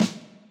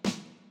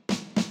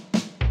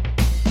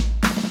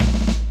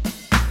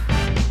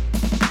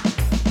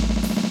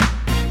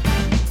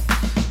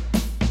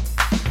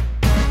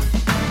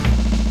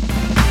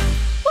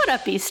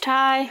He's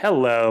Ty.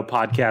 Hello,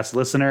 podcast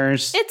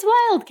listeners. It's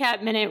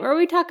Wildcat Minute, where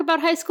we talk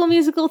about High School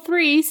Musical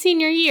 3,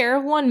 senior year,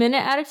 1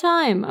 minute at a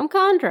time. I'm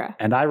Condra.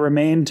 And I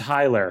remain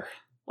Tyler.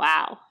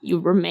 Wow, you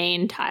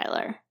remain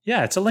Tyler.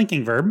 Yeah, it's a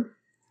linking verb.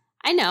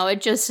 I know,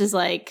 it just is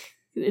like,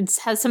 it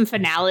has some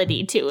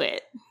finality to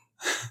it.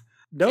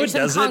 No, There's it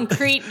doesn't. some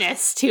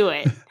concreteness to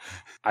it.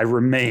 I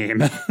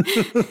remain.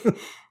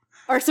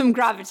 Or some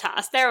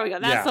gravitas. There we go.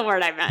 That's the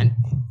word I meant.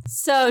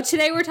 So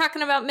today we're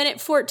talking about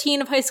minute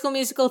 14 of High School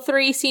Musical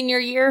 3, senior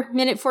year.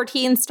 Minute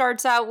 14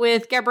 starts out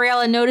with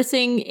Gabriella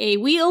noticing a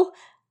wheel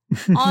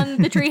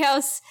on the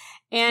treehouse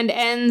and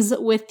ends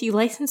with the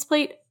license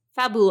plate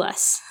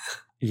fabulous.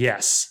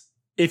 Yes,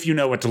 if you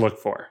know what to look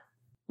for.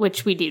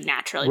 Which we do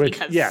naturally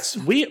because... Yes,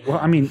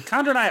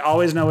 Condra and I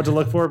always know what to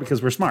look for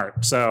because we're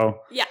smart, so...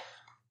 Yeah.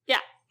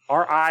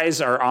 Our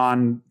eyes are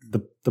on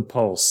the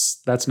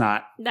pulse.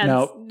 Nope.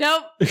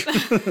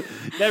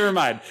 Never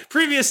mind.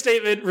 Previous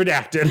statement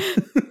redacted.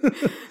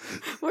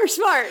 We're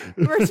smart.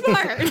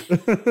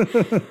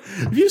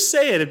 If you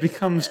say it, it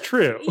becomes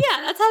true.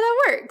 Yeah, that's how that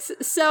works.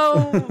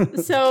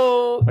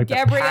 So like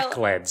Gabriella... the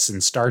Pac-Leds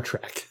in Star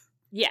Trek.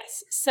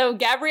 Yes. So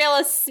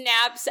Gabriella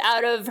snaps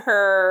out of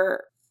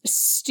her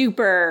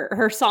stupor,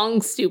 her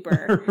song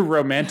stupor.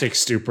 Romantic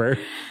stupor.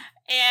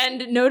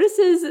 And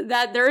notices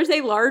that there is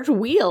a large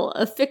wheel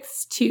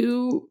affixed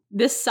to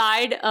this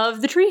side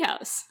of the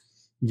treehouse.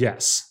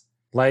 Yes.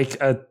 Like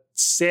a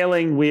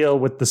sailing wheel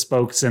with the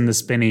spokes and the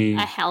spinny...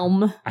 A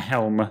helm.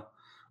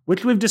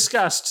 Which we've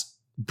discussed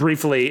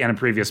briefly in a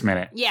previous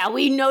minute. Yeah,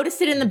 we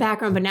noticed it in the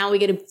background, but now we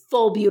get a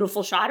full,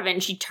 beautiful shot of it,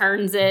 and she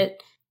turns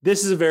it.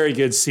 This is a very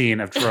good scene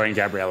of Troy and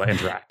Gabriella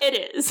interact.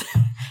 It is.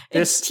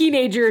 It's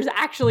teenagers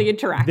actually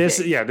interacting.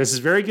 This is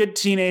very good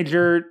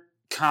teenager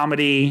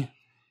comedy...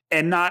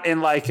 And not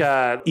in like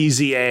a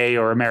Easy A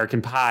or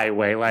American Pie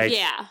way. Like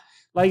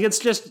it's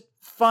just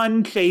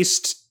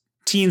fun-faced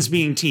teens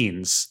being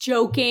teens.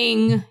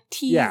 Joking,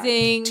 teasing. Yeah,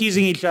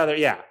 teasing each other,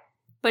 yeah.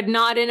 But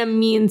not in a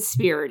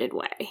mean-spirited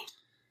way.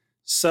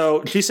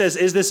 So she says,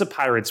 is this a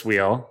pirate's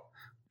wheel?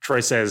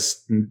 Troy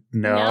says,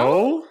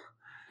 no.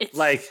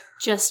 It's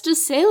just a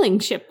sailing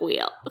ship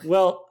wheel.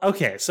 Well,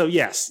 okay, so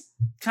yes.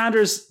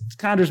 Condra's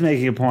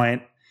making a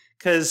point.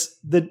 Because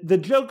the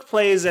joke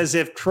plays as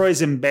if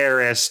Troy's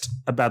embarrassed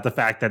about the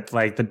fact that,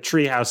 like, the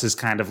treehouse is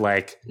kind of,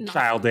 like,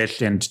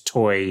 childish and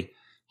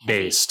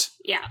toy-based.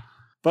 Yeah.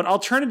 But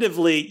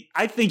alternatively,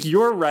 I think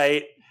you're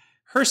right.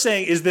 Her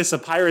saying, is this a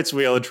pirate's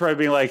wheel? And Troy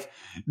being like,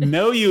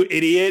 no, you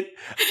idiot.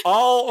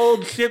 All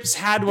old ships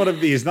had one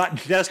of these, not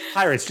just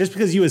pirates. Just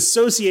because you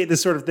associate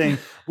this sort of thing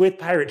with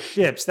pirate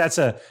ships, that's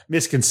a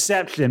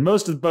misconception.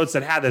 Most of the boats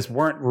that had this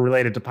weren't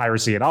related to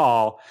piracy at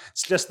all.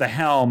 It's just the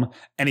helm.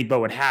 Any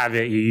boat would have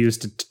it. You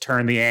used to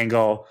turn the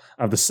angle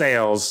of the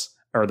sails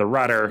or the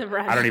rudder.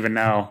 I don't even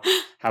know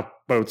how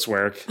boats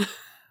work.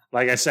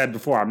 Like I said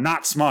before, I'm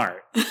not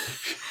smart.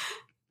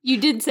 You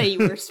did say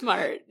you were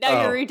smart.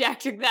 Now you're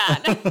redacting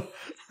that.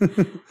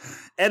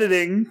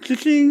 Editing.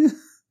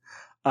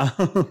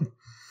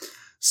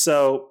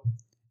 So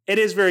it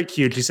is very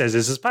cute. She says,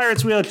 is this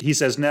pirate's wheel? He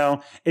says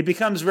no. It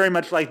becomes very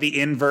much like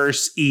the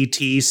inverse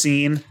E.T.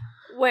 scene.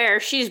 Where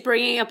she's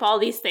bringing up all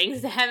these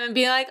things to him and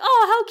being like,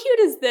 oh, how cute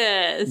is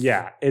this?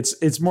 Yeah,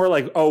 it's more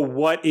like, oh,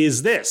 what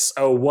is this?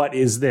 Oh, what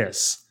is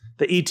this?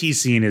 The E.T.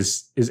 scene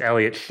is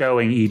Elliot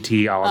showing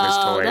E.T. all of his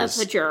toys. Oh, that's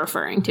what you're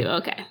referring to.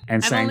 Okay.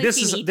 And saying,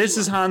 this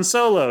is Han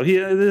Solo.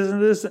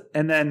 This,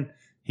 and then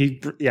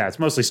it's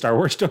mostly Star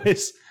Wars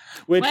toys.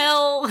 Which,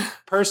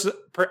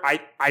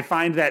 I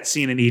find that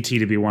scene in E.T.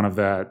 to be one of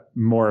the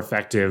more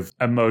effective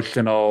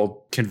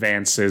emotional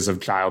conveyances of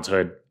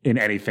childhood in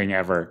anything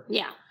ever.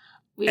 Yeah.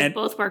 We've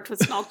both worked with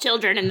small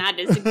children, and that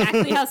is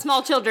exactly how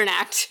small children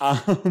act.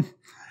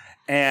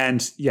 And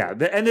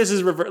this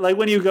is like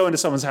when you go into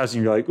someone's house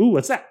and you're like, ooh,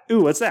 what's that?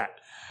 Ooh, what's that?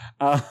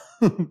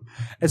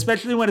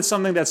 Especially when it's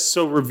something that's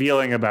so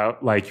revealing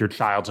about like your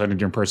childhood and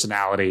your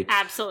personality.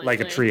 Absolutely. Like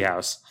a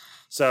treehouse.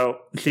 So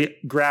she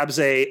grabs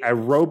a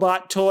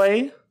robot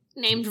toy.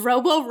 Named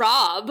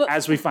Robo-Rob.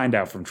 As we find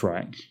out from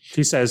Troy.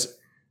 She says,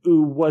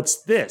 ooh,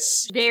 what's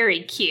this?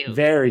 Very cute.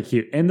 Very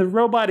cute. And the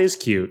robot is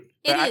cute.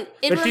 But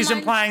she's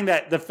implying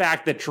that the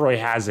fact that Troy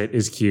has it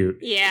is cute.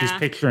 Yeah. She's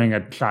picturing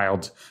a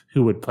child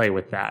who would play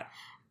with that.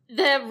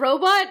 The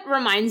robot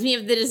reminds me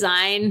of the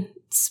design,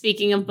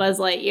 speaking of Buzz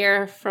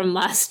Lightyear from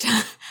last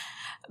time.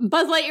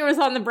 Buzz Lightyear was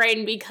on the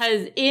brain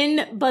because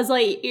in Buzz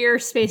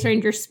Lightyear Space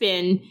Ranger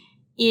Spin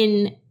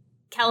in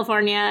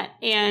California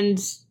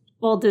and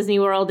Walt Disney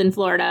World in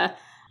Florida,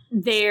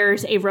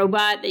 there's a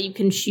robot that you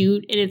can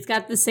shoot, and it's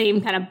got the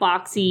same kind of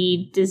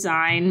boxy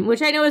design,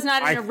 which I know is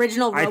not an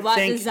original robot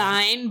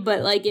design,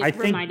 but like it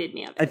reminded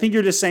me of it. I think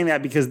you're just saying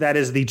that because that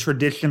is the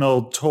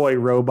traditional toy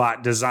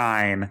robot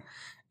design,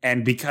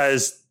 and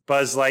because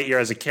Buzz Lightyear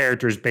as a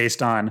character is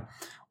based on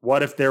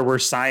what if there were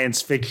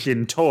science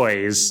fiction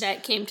toys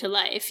that came to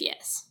life,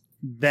 yes.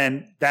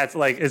 Then that's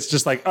like, it's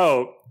just like,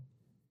 oh,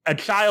 a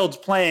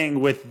child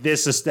playing with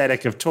this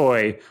aesthetic of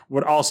toy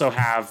would also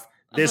have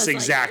this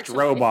exact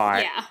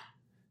robot. Yeah.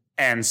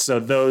 And so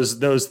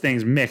those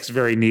things mix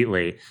very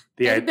neatly.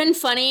 It would have been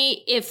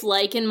funny if,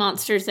 like in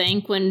Monsters,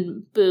 Inc.,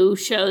 when Boo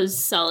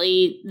shows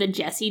Sully the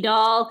Jessie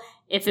doll,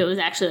 if it was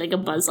actually like a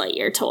Buzz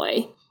Lightyear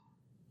toy.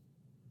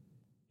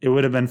 It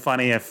would have been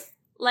funny if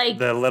like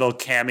the little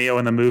cameo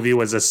in the movie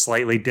was a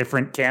slightly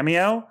different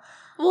cameo.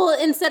 Well,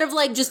 instead of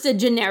like just a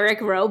generic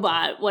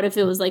robot, what if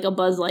it was like a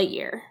Buzz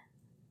Lightyear?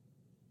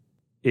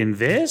 In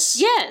this?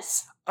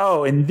 Yes.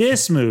 Oh, in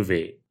this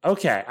movie.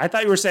 Okay. I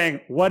thought you were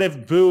saying, what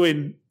if Boo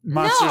in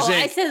Monsters Inc. No,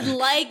 I said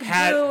like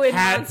Boo in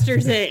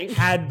Monsters Inc.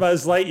 Had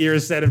Buzz Lightyear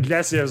instead of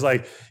Jessie. I was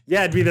like,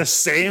 yeah, it'd be the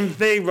same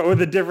thing, but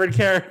with a different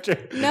character.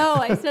 No,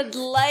 I said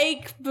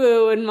like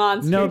Boo in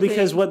Monsters Inc. No,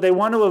 because what they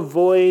want to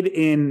avoid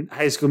in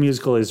High School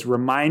Musical is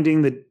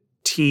reminding the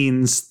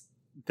teens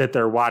that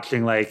they're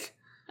watching like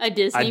a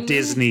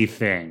Disney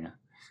thing.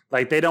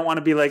 Like, they don't want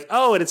to be like,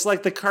 oh, and it's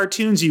like the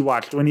cartoons you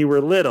watched when you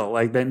were little.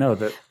 Like, they know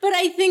that. But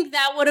I think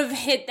that would have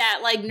hit that,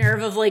 like,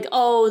 nerve of, like,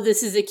 oh,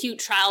 this is a cute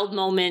child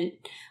moment.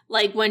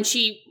 Like, when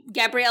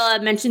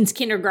Gabriella mentions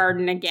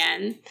kindergarten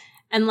again.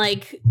 And,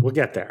 like... We'll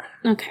get there.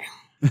 Okay.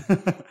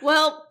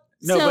 Well,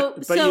 so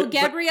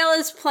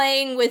Gabriella's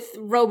playing with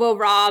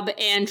Robo-Rob,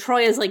 and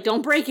Troy is like,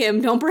 don't break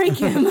him, don't break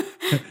him.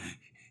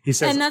 He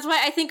says... And that's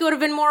why I think it would have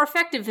been more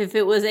effective if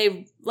it was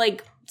a,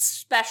 like...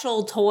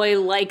 special toy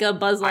like a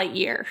Buzz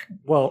Lightyear.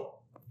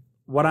 Well,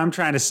 what I'm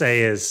trying to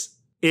say is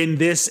in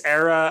this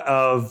era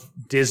of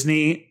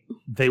Disney,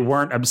 they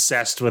weren't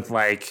obsessed with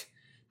like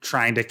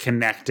trying to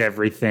connect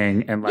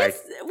everything and like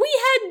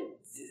we had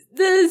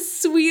the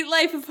Sweet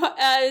Life of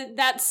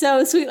That's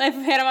So Sweet Life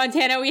of Hannah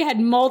Montana. We had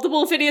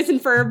multiple Phineas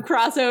and Ferb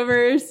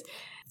crossovers.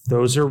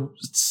 Those are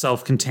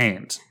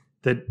self-contained.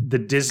 The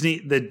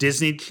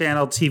Disney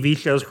Channel TV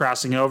shows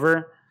crossing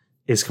over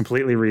is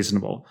completely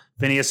reasonable.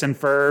 Phineas and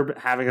Ferb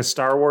having a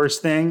Star Wars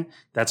thing,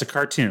 that's a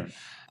cartoon.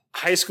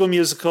 High School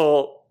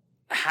Musical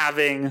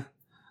having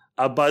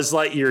a Buzz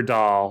Lightyear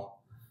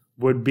doll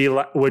would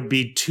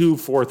be too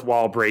fourth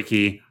wall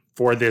breaky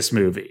for this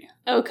movie.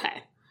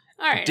 Okay.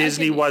 All right.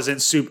 Disney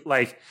wasn't super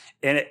like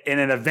in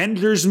an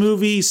Avengers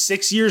movie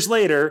 6 years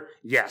later,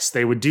 yes,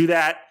 they would do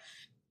that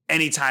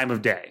any time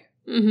of day.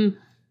 Mm-hmm.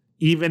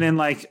 Even in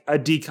like a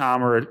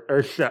DCOM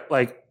or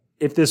like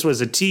if this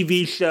was a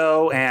TV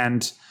show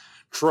and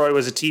Troy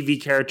was a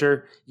TV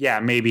character,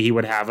 yeah, maybe he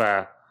would have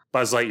a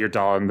Buzz Lightyear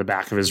doll in the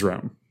back of his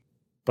room.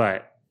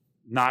 But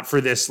not for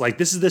this. Like,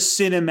 this is the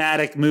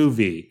cinematic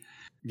movie.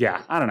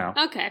 Yeah, I don't know.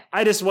 Okay.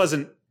 I just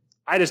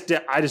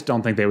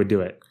don't think they would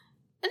do it.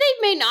 They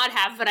may not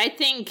have, but I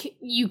think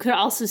you could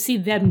also see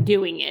them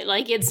doing it.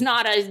 Like, it's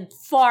not a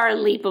far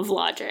leap of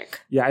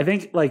logic. Yeah, I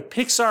think, like,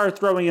 Pixar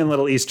throwing in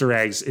little Easter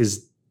eggs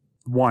is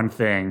one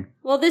thing.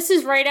 Well, this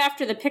is right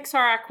after the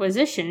Pixar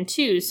acquisition,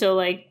 too. So,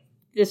 like,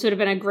 this would have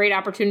been a great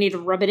opportunity to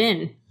rub it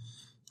in.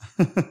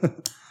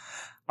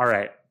 All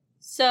right.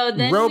 So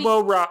then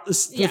Robo-Rob.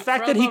 The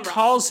fact that he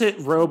calls it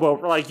Robo,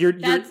 like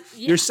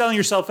you're selling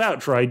yourself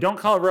out, Troy. Don't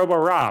call it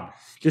Robo-Rob.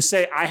 Just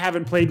say, I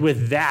haven't played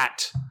with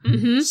that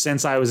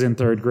since I was in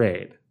third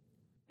grade.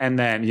 And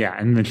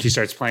then she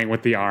starts playing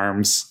with the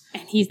arms.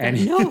 And he's like,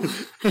 no.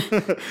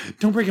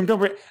 Don't break him, don't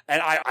break.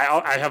 And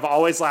I have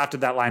always laughed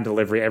at that line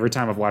delivery every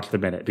time I've watched The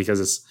Minute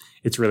because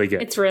it's really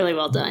good. It's really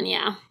well done,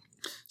 yeah.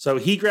 So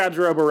he grabs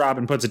Robo-Rob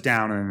and puts it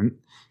down, and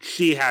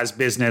she has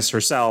business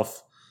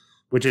herself,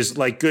 which is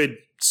like good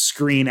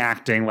screen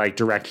acting, like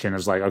direction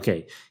is like,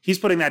 okay, he's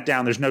putting that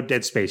down. There's no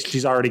dead space.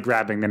 She's already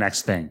grabbing the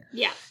next thing.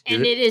 Yeah.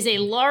 And it is a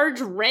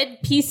large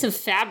red piece of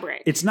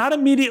fabric. It's not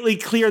immediately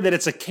clear that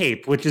it's a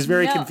cape, which is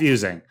very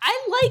confusing.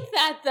 I like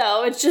that,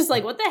 though. It's just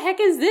like, what the heck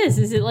is this?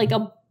 Is it like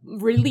a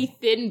really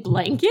thin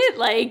blanket?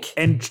 Like,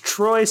 and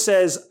Troy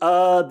says,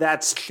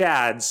 that's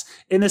Chad's.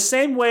 In the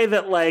same way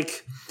that,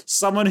 like,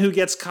 someone who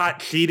gets caught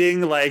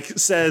cheating, like,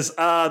 says,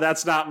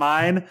 that's not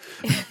mine.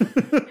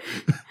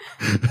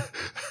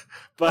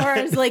 But, or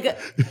it's like,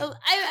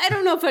 I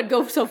don't know if I'd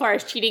go so far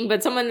as cheating,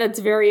 but someone that's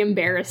very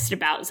embarrassed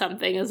about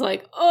something is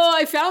like, oh,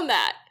 I found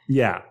that.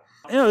 Yeah.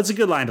 It's a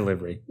good line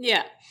delivery.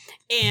 Yeah.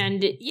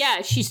 And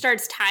yeah, she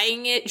starts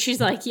tying it.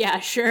 She's like, yeah,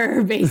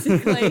 sure,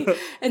 basically.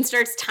 And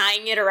starts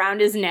tying it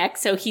around his neck.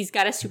 So he's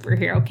got a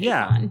superhero cape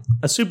on.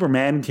 A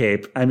Superman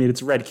cape. I mean,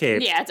 it's a red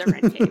cape. Yeah, it's a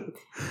red cape.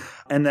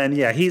 And then,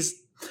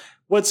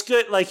 what's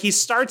good, like, he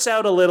starts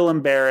out a little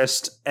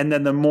embarrassed. And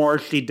then the more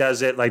she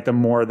does it, like, the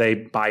more they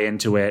buy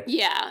into it.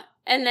 Yeah.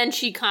 And then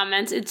she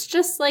comments, it's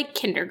just like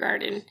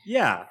kindergarten.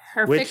 Yeah.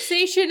 Her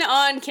fixation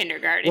on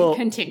kindergarten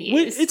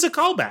continues. It's a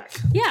callback.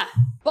 Yeah.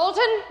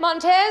 Bolton,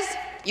 Montez,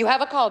 you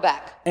have a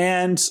callback.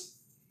 And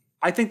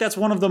I think that's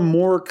one of the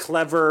more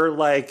clever,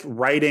 like,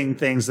 writing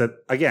things that,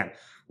 again,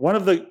 one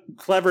of the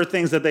clever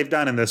things that they've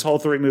done in this whole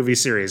 3-movie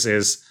series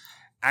is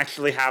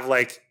actually have,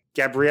 like,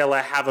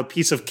 Gabriella have a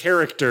piece of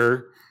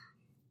character,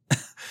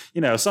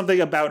 something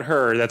about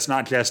her that's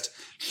not just,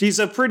 she's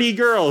a pretty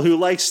girl who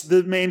likes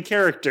the main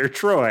character,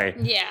 Troy.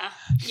 Yeah.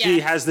 She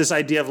has this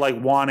idea of,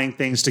 like, wanting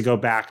things to go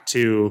back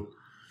to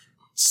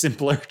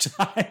simpler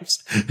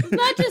times.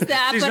 Not just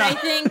that, She's but not-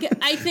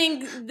 I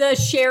think the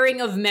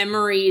sharing of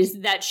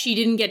memories that she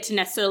didn't get to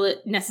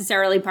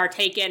necessarily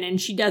partake in, and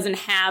she doesn't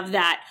have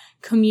that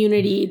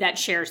community that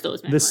shares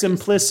those memories. The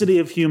simplicity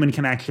of human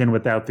connection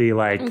without the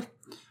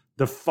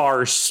the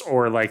farce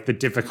or like the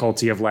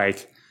difficulty of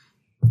like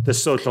the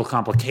social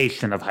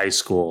complication of high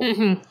school.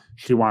 Mm-hmm.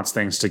 She wants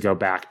things to go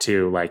back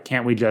to like,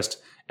 can't we just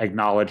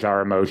acknowledge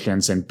our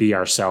emotions and be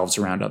ourselves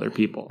around other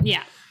people?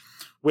 Yeah.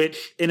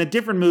 Which in a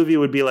different movie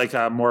would be like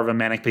a more of a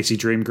Manic Pixie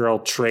Dream Girl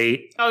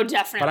trait. Oh,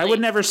 definitely. But I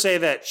would never say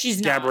that She's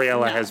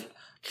Gabriella not, no. has.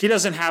 She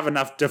doesn't have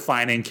enough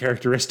defining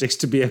characteristics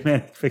to be a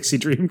Manic Pixie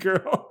Dream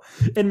Girl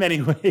in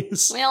many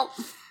ways. Well,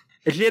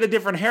 If she had a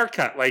different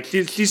haircut, like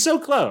she's so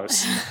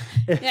close.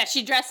 yeah,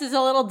 she dresses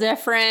a little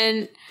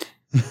different.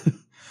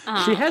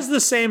 She has the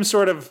same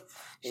sort of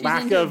She's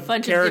lack into a of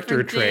bunch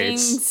character of different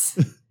traits.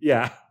 things.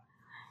 Yeah.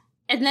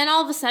 And then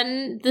all of a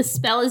sudden, the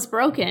spell is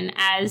broken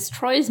as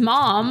Troy's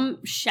mom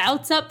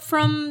shouts up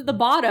from the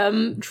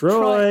bottom.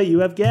 Troy, you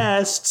have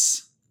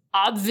guests.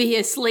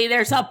 Obviously,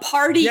 there's a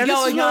party Yeah, this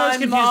is going what I was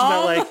on, confused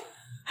Mom.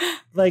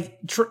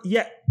 about.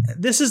 Yeah,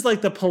 this is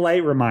like the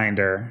polite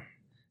reminder.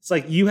 It's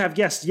like, you have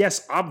guests.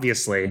 Yes,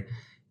 obviously.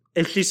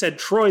 If she said,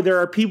 Troy, there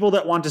are people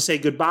that want to say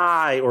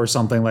goodbye or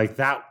something like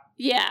that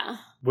Yeah.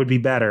 would be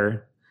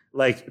better.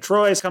 Like,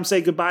 Troy, come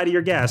say goodbye to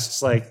your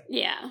guests. Like,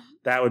 Yeah.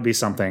 that would be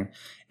something.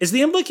 Is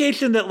the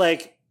implication that,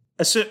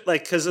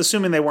 because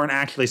assuming they weren't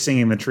actually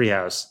singing the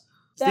treehouse.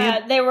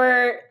 That they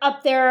were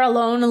up there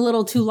alone a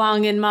little too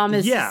long and Mom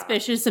is Yeah.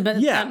 suspicious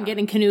about Yeah. them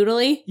getting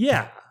canoodly.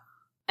 Yeah.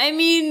 I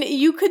mean,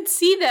 you could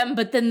see them,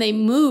 but then they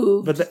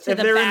moved But to if the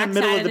they're in the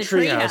middle backside of the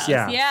treehouse,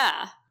 yeah.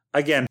 Yeah.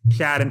 Again,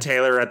 Chad and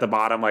Taylor are at the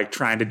bottom, like,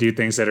 trying to do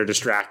things that are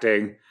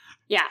distracting.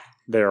 Yeah.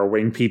 They are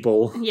wing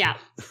people. Yeah.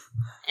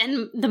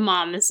 And the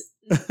mom is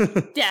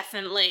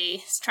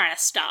definitely trying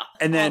to stop.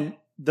 And then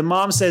the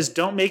mom says,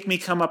 don't make me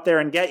come up there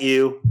and get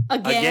you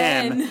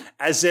again.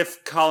 As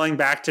if calling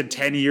back to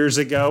 10 years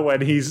ago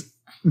when he's...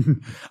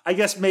 I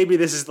guess maybe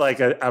this is like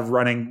a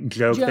running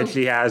joke that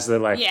she has that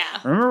like, Yeah.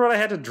 remember when I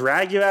had to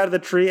drag you out of the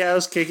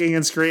treehouse kicking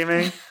and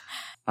screaming?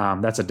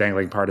 That's a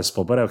dangling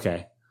participle, but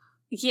okay.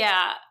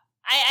 Yeah.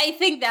 I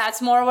think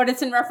that's more what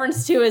it's in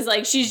reference to is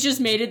like she's just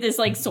made it this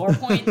like sore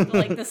point,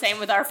 like the same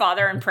with Our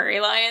Father and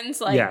Prairie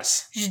Lions. Like,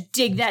 Yes. just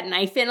dig that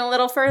knife in a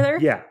little further.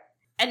 Yeah.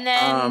 And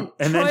then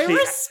And Troy then she,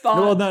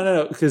 responds.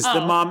 no, because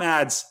the mom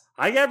adds,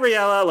 hi,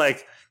 Gabriella,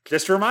 like,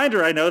 just a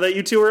reminder, I know that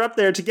you two are up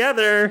there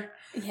together.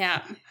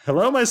 Yeah.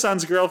 Hello, my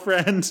son's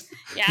girlfriend.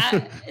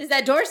 Yeah. Is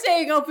that door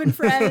staying open,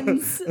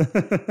 friends?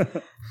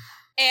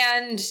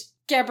 And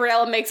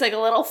Gabriella makes like a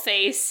little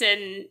face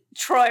and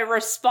Troy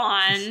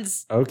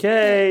responds,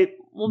 Okay.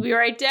 we'll be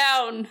right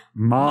down.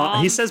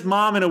 Mom. He says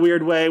mom in a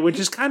weird way, which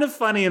is kind of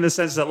funny in the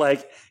sense that,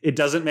 like, it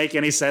doesn't make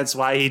any sense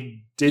why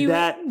he did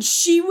that.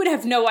 She would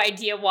have no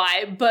idea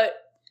why, but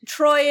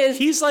Troy is...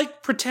 He's,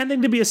 like,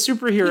 pretending to be a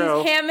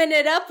superhero. He's hamming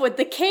it up with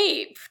the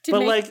cape to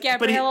make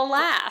Gabriella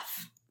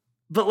laugh.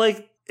 But,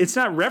 like, it's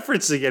not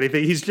referencing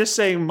anything. He's just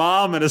saying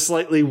mom in a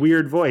slightly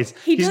weird voice.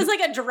 He does like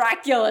a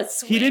Dracula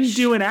swish. He didn't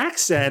do an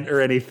accent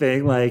or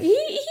anything. Like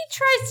he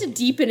tries to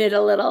deepen it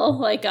a little,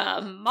 like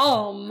a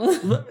mom.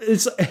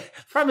 It's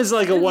problem is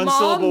like a one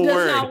syllable does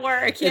word. Not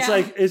work. Yeah. It's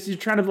like you're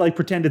trying to like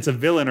pretend it's a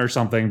villain or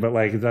something, but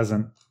like it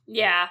doesn't.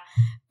 Yeah,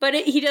 but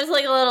he does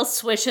like a little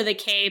swish of the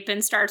cape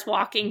and starts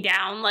walking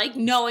down, like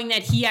knowing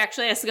that he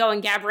actually has to go,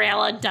 and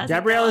Gabriella doesn't.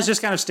 Gabriella's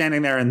just kind of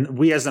standing there, and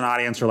we as an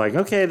audience are like,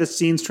 okay, the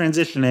scene's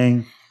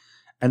transitioning.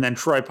 And then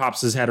Troy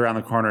pops his head around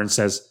the corner and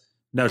says,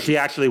 no, she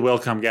actually will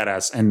come get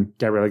us. And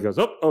Gabriella goes,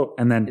 oh,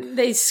 and then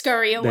they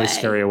scurry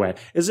away.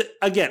 Is it,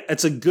 again,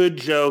 it's a good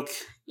joke.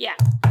 Yeah.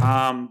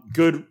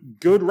 Good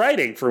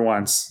writing for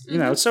once. You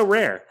know, it's so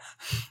rare.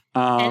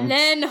 And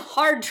then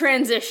hard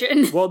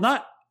transition. Well,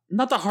 not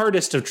the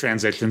hardest of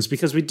transitions,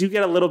 because we do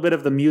get a little bit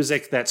of the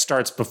music that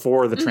starts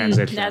before the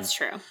transition. That's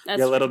true. A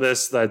little bit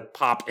of the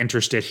pop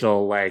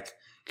interstitial, like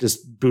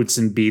just boots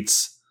and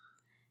beats.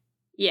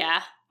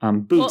 Yeah.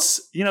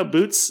 Boots. Well,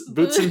 boots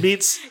and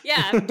beats.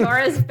 Yeah,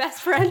 Dora's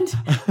best friend.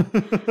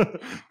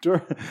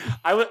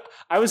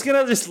 I was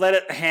gonna just let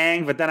it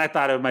hang, but then I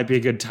thought it might be a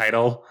good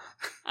title.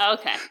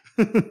 Okay.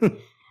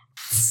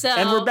 So,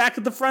 and we're back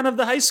at the front of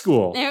the high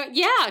school.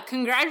 Yeah,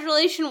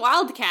 congratulations,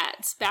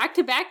 Wildcats,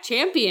 back-to-back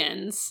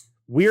champions.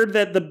 Weird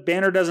that the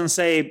banner doesn't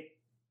say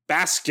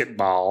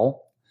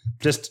basketball.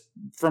 Just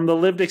from the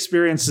lived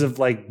experiences of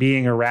like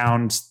being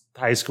around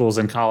high schools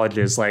and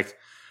colleges, like.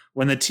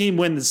 When the team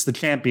wins the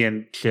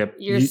championship,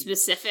 you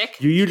specific.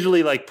 You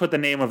usually like put the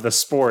name of the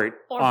sport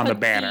on the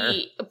banner.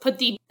 Put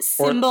the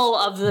symbol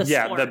of the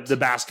sport. Yeah, the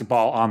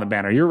basketball on the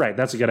banner. You're right.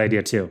 That's a good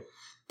idea too.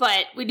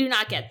 But we do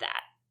not get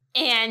that.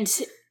 And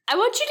I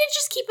want you to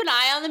just keep an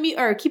eye on the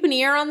or keep an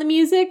ear on the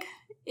music.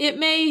 It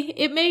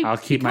may. I'll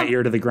keep my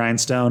ear to the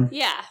grindstone.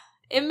 Yeah,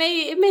 it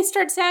may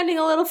start sounding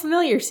a little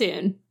familiar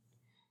soon.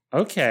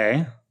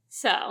 Okay.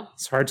 So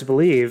it's hard to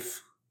believe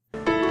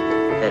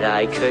that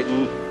I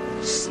couldn't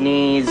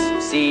sneeze,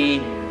 see.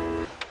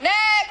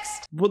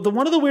 Next! Well,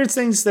 one of the weird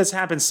things that's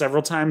happened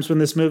several times in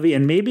this movie,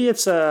 and maybe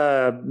it's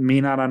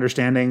me not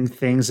understanding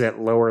things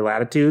at lower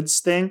latitudes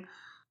thing,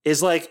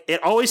 is like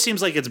it always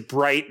seems like it's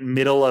bright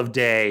middle of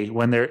day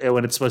when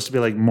it's supposed to be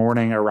like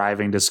morning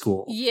arriving to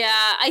school.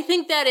 Yeah, I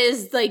think that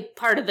is like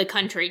part of the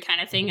country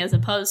kind of thing, as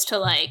opposed to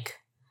like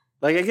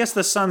I guess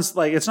the sun's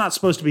like it's not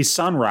supposed to be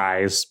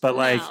sunrise, but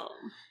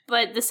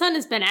but the sun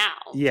has been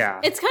out. Yeah.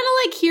 It's kind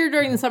of like here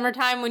during the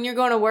summertime when you're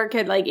going to work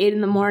at like 8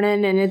 a.m.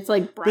 and it's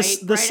like bright.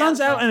 The sun's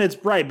outside. out and it's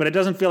bright, but it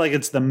doesn't feel like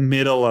it's the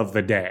middle of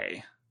the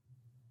day.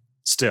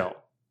 Still.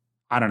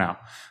 I don't know.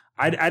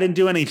 I didn't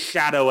do any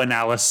shadow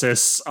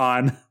analysis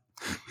on...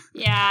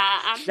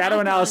 Yeah. Shadow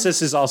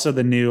analysis is also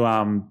the new...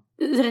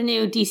 Is it a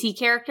new DC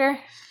character?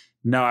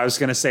 No, I was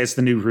going to say it's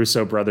the new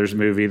Russo brothers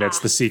movie that's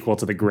the sequel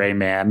to The Gray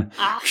Man.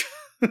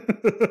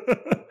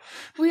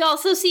 We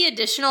also see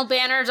additional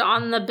banners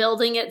on the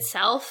building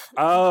itself.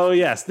 Oh,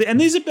 yes. And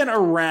these have been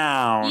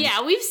around.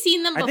 Yeah, we've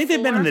seen them before. I think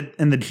they've been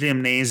in the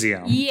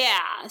gymnasium.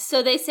 Yeah.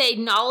 So they say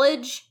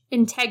knowledge,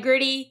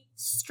 integrity,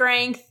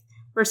 strength,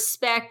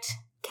 respect,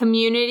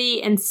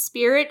 community, and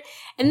spirit.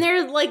 And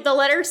they're like the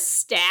letters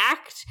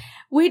stacked,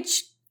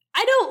 which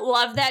I don't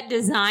love that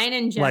design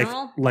in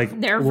general. Like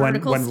they're when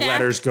vertical stacked.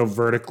 Letters go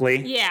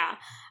vertically. Yeah.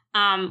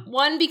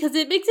 One, because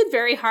it makes it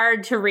very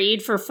hard to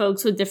read for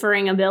folks with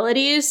differing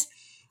abilities.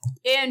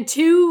 And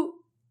two,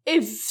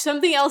 if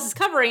something else is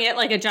covering it,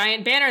 like a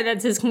giant banner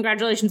that says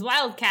 "Congratulations,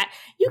 Wildcat,"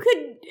 you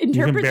could interpret.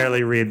 You can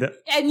barely read that.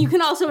 And you can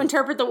also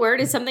interpret the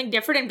word as something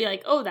different and be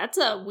like, "Oh, that's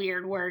a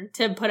weird word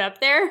to put up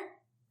there."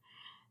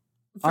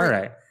 All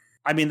right.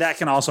 I mean, that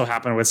can also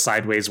happen with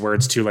sideways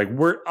words too. Like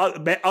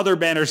other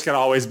banners can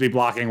always be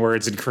blocking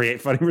words and create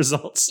funny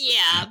results.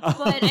 Yeah,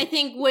 but I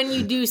think when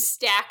you do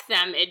stack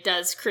them, it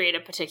does create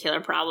a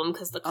particular problem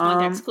because the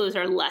context clues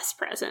are less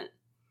present.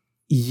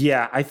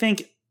 Yeah, I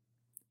think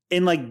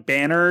in like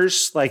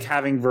banners, like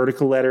having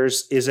vertical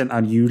letters isn't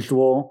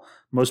unusual.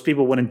 Most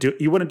people wouldn't do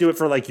it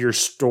for like your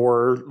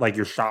store, like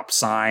your shop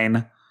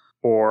sign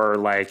or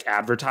like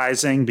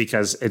advertising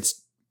because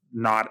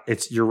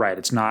you're right.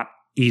 It's not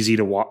easy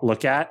to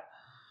look at.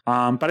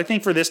 But I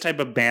think for this type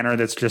of banner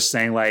that's just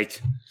saying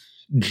like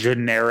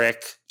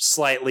generic,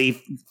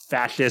 slightly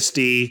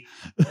fascisty,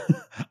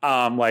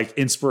 like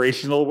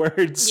inspirational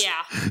words.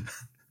 Yeah.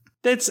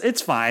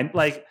 It's fine.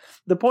 Like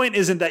the point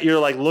isn't that you're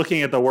like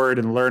looking at the word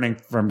and learning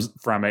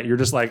from it. You're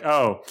just like,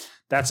 oh,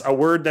 that's a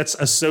word that's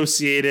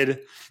associated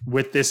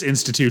with this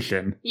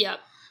institution. Yep.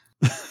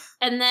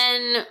 And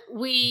then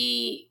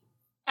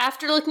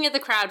after looking at the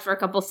crowd for a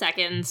couple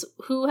seconds,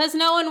 who has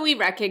no one we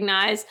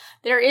recognize,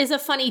 there is a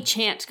funny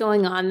chant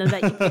going on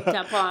that you picked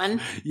up on.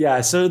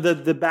 Yeah, so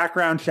the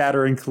background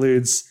chatter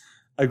includes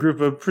a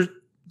group of,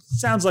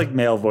 sounds like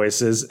male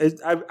voices.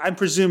 I'm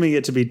presuming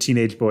it to be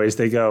teenage boys.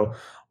 They go,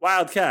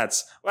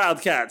 Wildcats,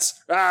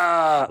 Wildcats,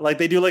 ah! Like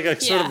they do like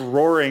a sort of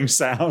roaring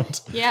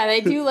sound. Yeah,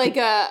 they do like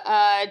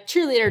a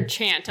cheerleader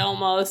chant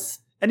almost.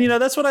 And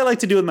that's what I like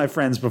to do with my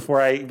friends before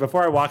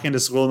I walk into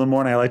school in the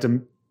morning. I like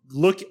to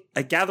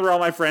I gather all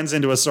my friends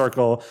into a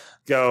circle,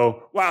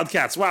 go,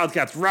 Wildcats,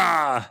 Wildcats,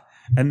 rah!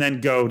 And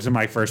then go to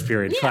my first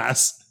period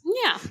class.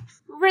 Yeah.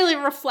 Really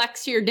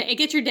reflects your day.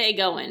 Get your day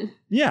going.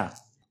 Yeah.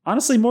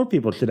 Honestly, more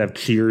people should have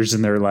cheers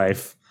in their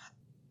life.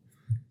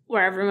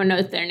 Where everyone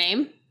knows their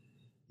name.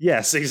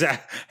 Yes,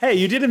 exactly. Hey,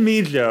 you did a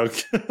me joke.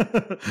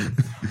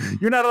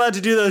 You're not allowed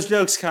to do those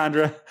jokes,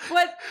 Condra.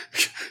 What?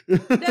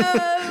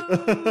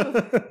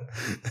 No!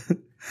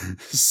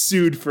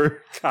 Sued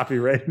for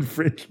copyright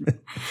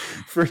infringement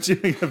for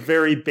doing a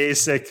very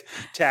basic,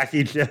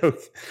 tacky joke.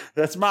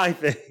 That's my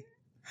thing.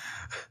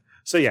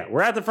 So yeah,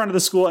 we're at the front of the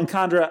school, and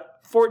Condra,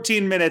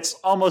 14 minutes,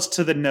 almost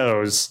to the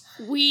nose,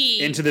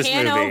 into this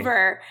movie.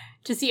 Over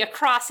to see a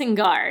crossing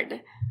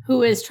guard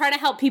who is trying to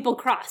help people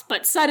cross,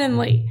 but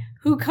suddenly,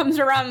 who comes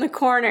around the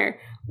corner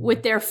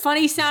with their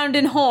funny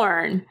sounding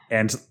horn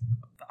and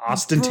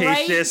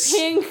ostentatious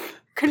bright pink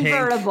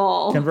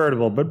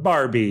convertible, but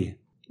Barbie.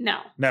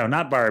 No,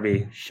 not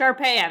Barbie.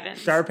 Sharpay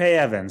Evans. Sharpay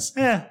Evans.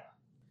 A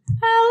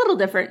little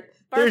different.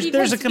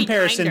 There's a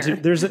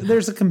comparison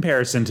there's a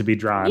comparison to be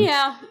drawn.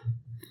 Yeah.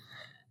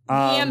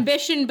 The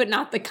ambition, but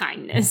not the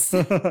kindness.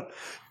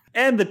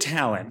 And the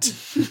talent.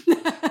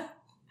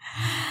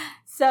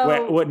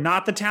 So what?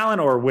 Not the talent,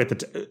 or with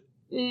the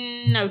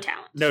no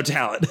talent. No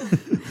talent.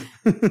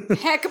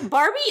 Heck,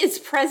 Barbie is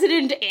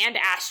president and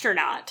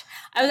astronaut.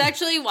 I was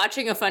actually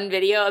watching a fun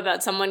video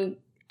about someone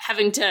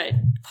having to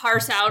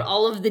parse out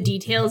all of the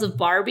details of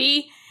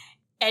Barbie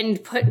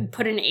and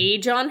put an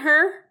age on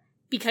her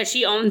because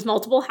she owns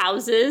multiple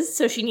houses,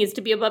 so she needs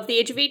to be above the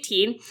age of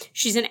 18.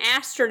 She's an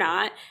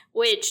astronaut,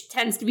 which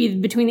tends to be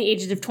between the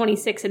ages of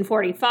 26 and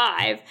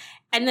 45.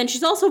 And then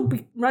she's also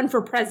run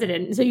for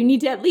president, so you need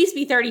to at least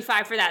be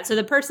 35 for that. So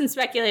the person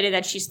speculated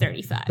that she's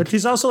 35. But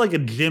she's also like a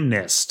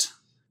gymnast,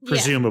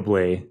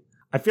 presumably. Yeah.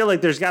 I feel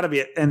like there's got to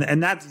be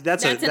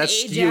that's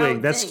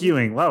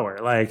skewing lower.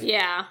 Like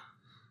yeah.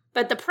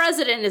 But the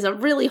president is a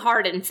really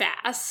hard and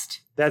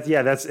fast.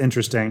 That's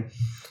interesting.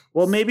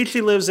 Well, maybe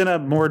she lives in a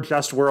more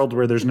just world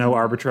where there's no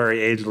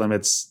arbitrary age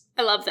limits.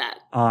 I love that.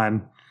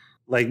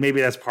 Like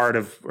maybe that's part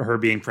of her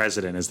being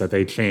president is that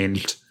they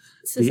changed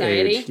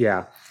society. The age.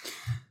 Yeah.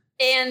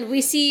 And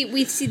we see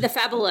the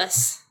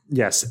Fabulous.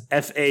 Yes,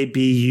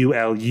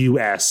 Fabulous,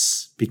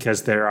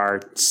 because there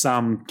are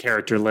some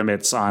character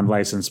limits on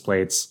license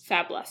plates.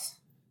 Fabulous.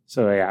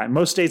 So yeah, in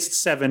most states it's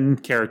 7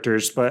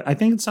 characters, but I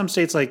think in some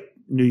states like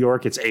New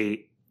York it's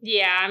 8.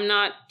 Yeah, I'm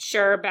not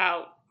sure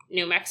about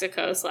New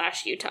Mexico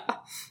 / Utah.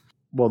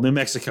 Well, New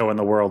Mexico in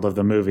the world of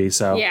the movie,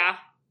 so. Yeah.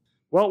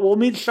 Well, we'll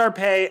meet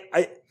Sharpay.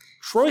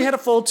 Troy had a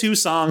full 2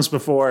 songs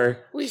before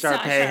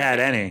Sharpay had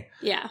any.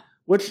 Yeah.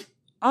 Which,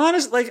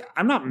 honestly, like,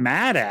 I'm not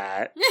mad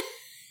at.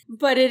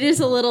 But it is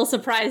a little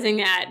surprising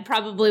that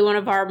probably one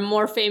of our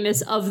more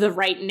famous of the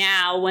right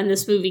now, when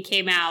this movie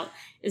came out,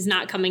 is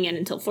not coming in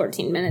until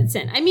 14 minutes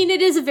in. I mean,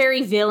 it is a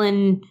very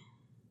villain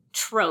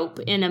trope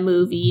in a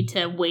movie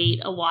to wait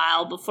a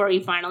while before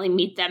you finally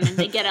meet them and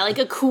they get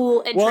a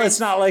cool entrance. Well, it's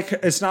not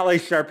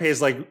like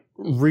Sharpay's like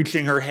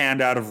reaching her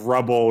hand out of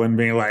rubble and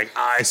being like,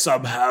 I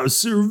somehow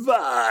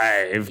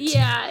survived.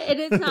 Yeah, it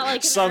is not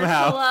like an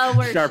somehow Ursula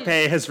where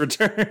Sharpay has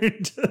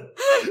returned.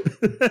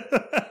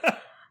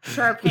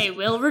 Sharpay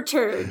will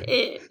return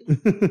in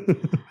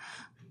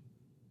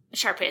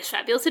Sharpay's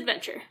Fabulous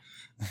Adventure.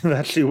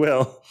 That she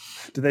will.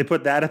 Did they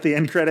put that at the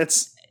end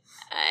credits?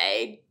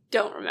 I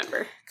don't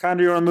remember.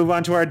 Condor, you want to move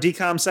on to our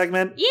decom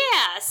segment?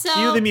 Yeah, so...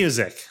 Cue the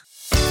music.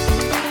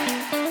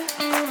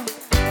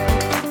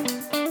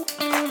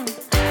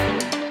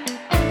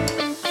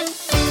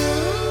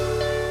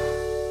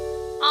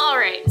 All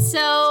right,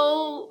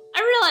 so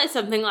I realized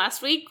something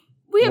last week.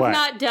 We have What?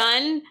 not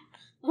done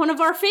one of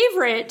our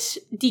favorite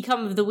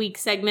Decom of the Week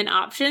segment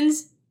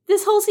options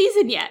this whole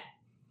season yet.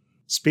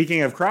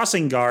 Speaking of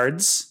crossing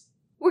guards,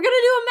 We're going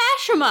to do a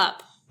mash 'em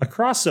up. a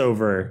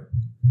crossover.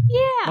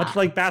 Yeah. Much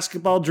like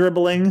basketball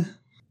dribbling.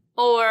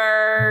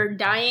 Or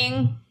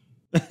dying.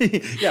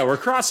 Yeah, we're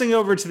crossing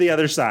over to the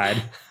other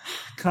side.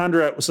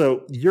 Condra,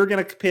 so you're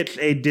going to pitch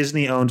a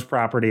Disney-owned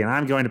property, and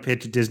I'm going to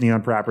pitch a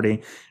Disney-owned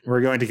property.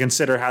 We're going to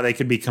consider how they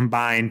could be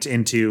combined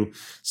into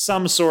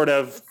some sort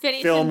of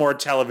Phineas film and- or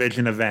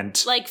television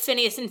event. Like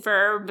Phineas and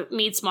Ferb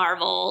meets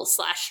Marvel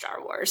 /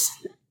 Star Wars.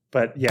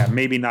 But yeah,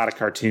 maybe not a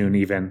cartoon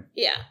even.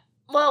 Yeah.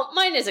 Well,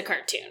 mine is a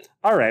cartoon.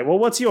 All right, well,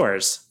 what's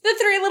yours? The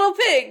Three Little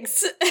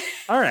Pigs.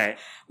 All right.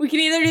 We can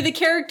either do the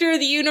character,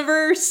 the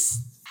universe,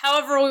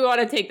 however we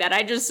want to take that.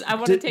 I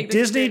want to take the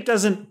Disney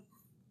doesn't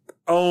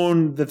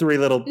own the Three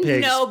Little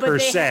Pigs per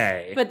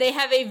se. But they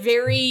have a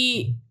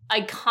very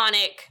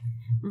iconic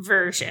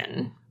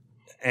version.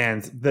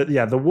 And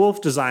the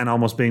wolf design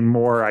almost being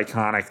more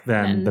iconic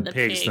than the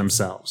pigs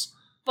themselves.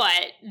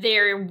 But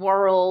their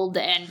world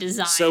and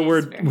design. So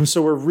we're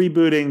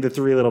rebooting the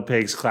Three Little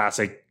Pigs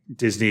classic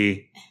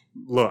Disney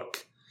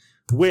look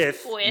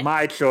with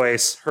my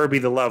choice, Herbie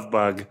the Love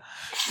Bug.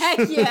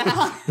 Heck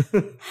yeah!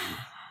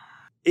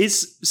 It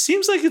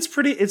seems like it's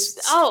pretty. This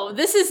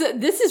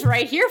is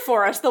right here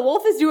for us. The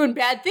wolf is doing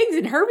bad things,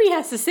 and Herbie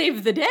has to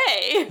save the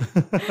day.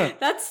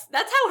 That's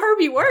how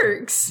Herbie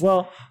works.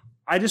 Well,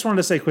 I just wanted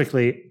to say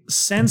quickly,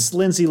 since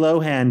Lindsay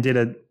Lohan did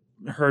a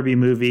Herbie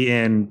movie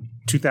in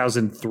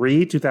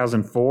 2003,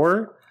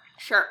 2004.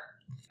 Sure.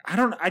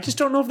 I just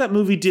don't know if that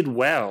movie did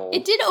well.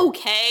 It did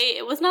okay.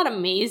 It was not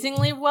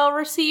amazingly well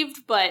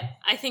received, but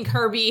I think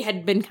Herbie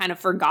had been kind of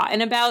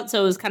forgotten about,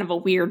 so it was kind of a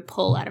weird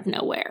pull out of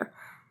nowhere.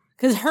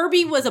 Because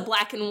Herbie was a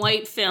black and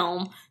white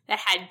film that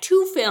had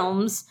 2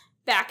 films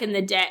back in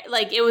the day.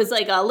 Like, it was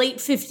like a late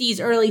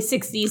 50s, early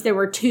 60s, there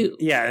were 2.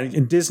 Yeah,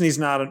 and Disney's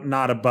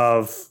not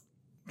above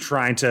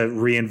trying to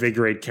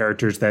reinvigorate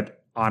characters that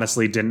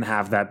honestly didn't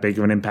have that big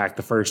of an impact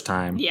the first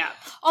time. Yeah.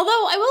 Although,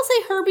 I will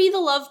say Herbie the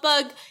Love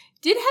Bug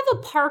did have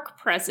a park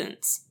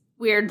presence,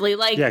 weirdly.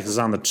 Like, yeah, because it's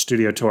on the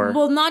studio tour.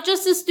 Well, not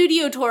just a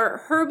studio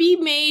tour. Herbie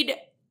made,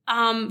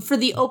 for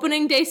the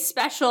opening day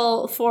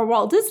special for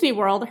Walt Disney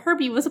World,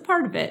 Herbie was a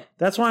part of it.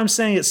 That's why I'm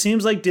saying it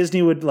seems like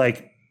Disney would,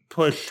 like,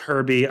 push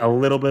Herbie a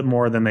little bit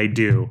more than they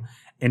do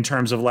in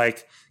terms of,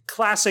 like,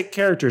 classic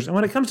characters. And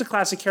when it comes to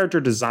classic character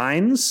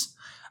designs,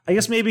 I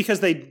guess maybe because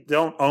they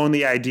don't own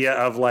the idea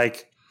of,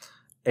 like,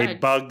 a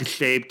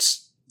bug-shaped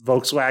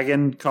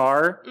Volkswagen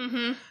car.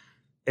 Mm-hmm.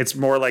 It's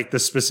more like the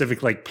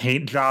specific like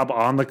paint job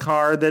on the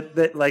car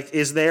that like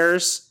is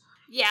theirs.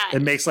 Yeah.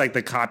 It makes like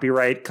the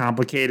copyright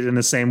complicated in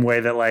the same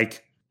way that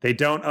like they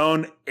don't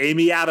own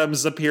Amy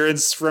Adams'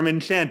 appearance from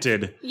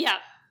Enchanted. Yeah.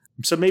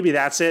 So maybe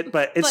that's it,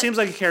 but it seems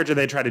like a character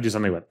they try to do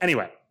something with.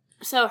 Anyway.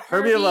 So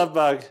Herbie the Love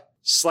Bug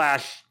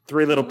 /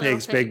 Three Little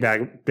Pigs, Big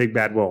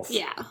Bad Wolf.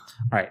 Yeah. All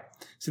right.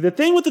 So the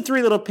thing with the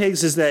Three Little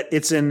Pigs is that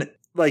it's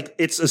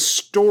a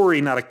story,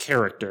 not a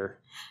character.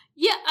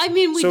 Yeah, I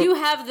mean, we do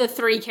have the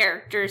 3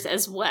 characters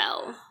as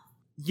well.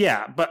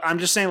 Yeah, but I'm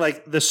just saying,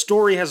 like, the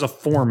story has a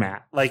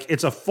format. Like,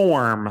 it's a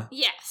form.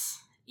 Yes.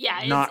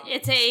 Yeah,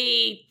 it's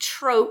a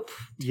trope.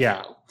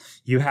 Yeah.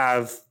 You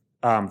have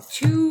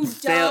 2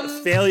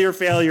 dumb...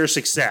 failure,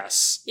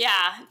 success.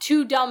 Yeah,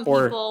 2 dumb people.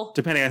 Or,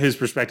 depending on whose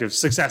perspective,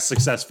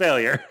 success,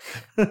 failure.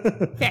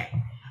 Fair.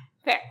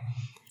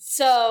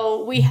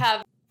 So, we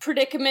have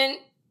predicament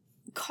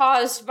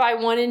caused by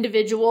one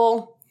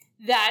individual.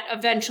 that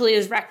eventually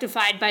is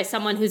rectified by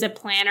someone who's a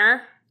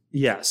planner.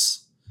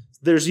 Yes.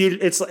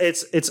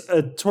 It's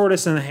a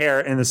tortoise and a hare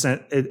in the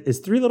sense. Is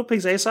Three Little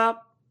Pigs Aesop?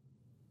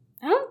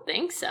 I don't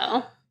think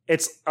so.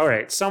 It's all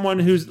right. Someone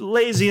who's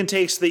lazy and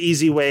takes the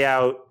easy way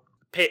out,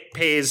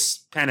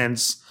 pays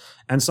penance,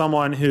 and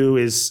someone who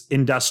is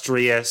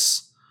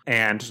industrious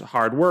and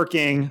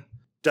hardworking,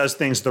 does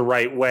things the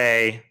right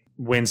way,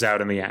 wins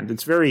out in the end.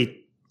 It's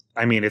very,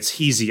 it's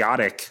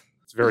Hesiotic.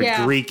 It's very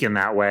Greek in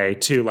that way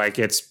too. Like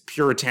it's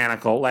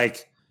puritanical.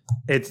 Like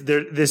it's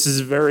there. This is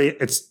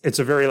it's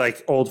a very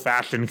like old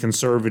fashioned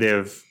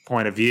conservative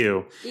point of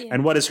view. Yeah.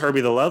 And what is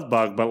Herbie the Love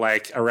Bug but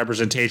like a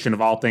representation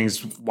of all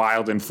things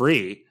wild and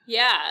free?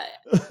 Yeah.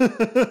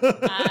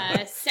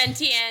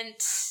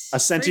 Sentient. A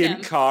sentient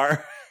freedom.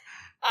 Car.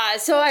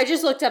 So I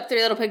just looked up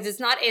Three Little Pigs. It's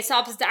not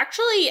Aesop. It's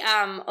actually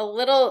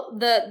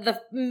the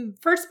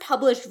first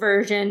published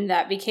version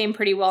that became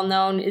pretty well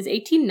known is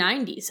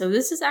 1890. So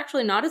this is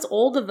actually not as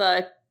old of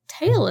a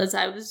tale as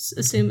I was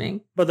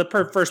assuming. But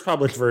the first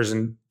published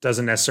version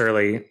doesn't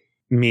necessarily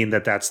mean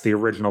that that's the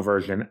original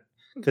version.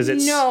 Because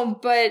it's no,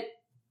 but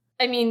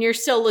you're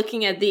still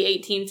looking at the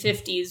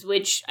 1850s,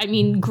 which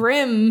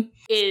Grimm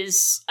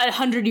is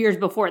 100 years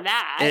before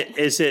that.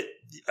 Is it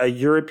a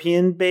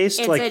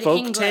European-based like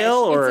folk tale,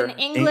 or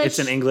it's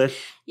in English?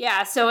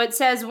 Yeah, so it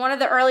says one of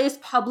the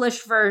earliest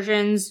published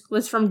versions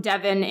was from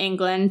Devon,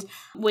 England,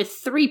 with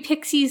 3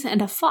 pixies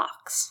and a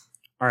fox.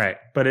 All right,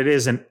 but it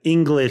is an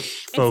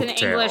English folk tale.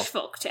 It's an English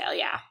folk tale,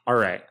 yeah. All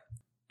right,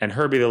 and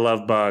Herbie the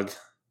Love Bug.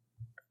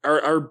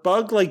 Are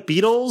bug like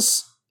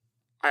beetles?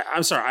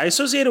 I'm sorry, I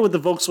associate it with the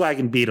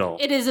Volkswagen Beetle.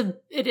 It is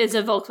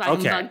a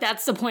Volkswagen bug.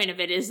 That's the point of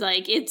it. Is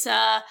like it's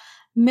a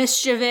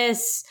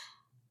mischievous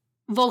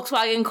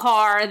Volkswagen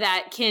car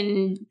that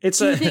can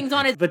do things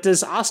on it. But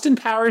does Austin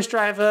Powers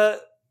drive a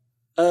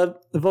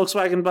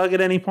Volkswagen Bug at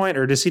any point,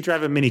 or does he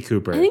drive a Mini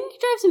Cooper? I think he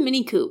drives a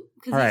Mini Coupe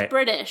because he's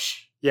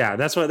British. Yeah,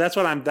 that's what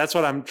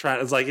I'm trying.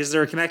 It's like, is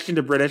there a connection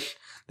to British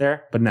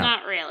there? But no,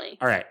 not really.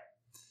 All right.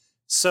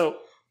 So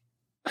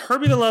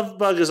Herbie the Love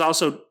Bug is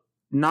also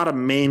not a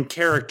main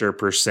character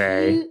per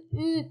se.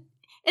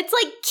 It's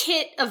like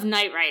Kit of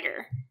Knight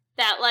Rider.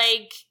 That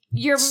like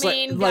your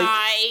main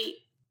guy.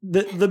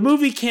 The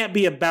movie can't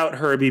be about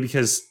Herbie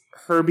because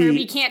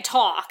Herbie can't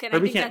talk. And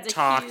Herbie can't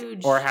talk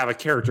or have a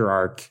character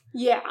arc.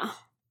 Yeah.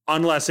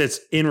 Unless it's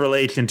in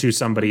relation to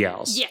somebody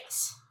else.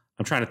 Yes.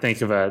 I'm trying to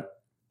think of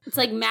It's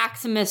like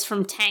Maximus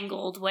from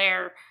Tangled,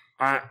 where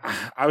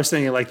I was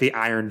thinking like the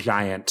Iron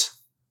Giant,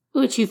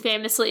 which you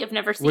famously have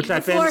never seen. Which I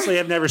famously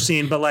have never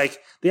seen, but like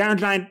the Iron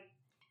Giant,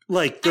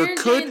 like there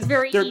could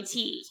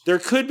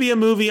be a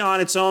movie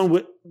on its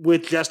own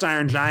with just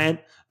Iron Giant,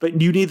 but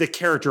you need the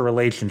character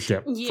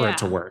relationship for it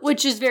to work.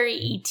 Which is very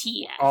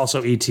E.T.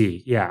 Also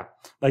E.T., yeah.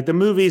 Like the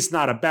movie's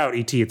not about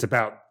E.T., it's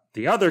about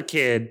the other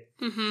kid,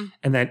 and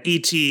then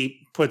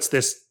E.T. puts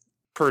this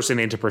person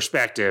into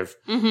perspective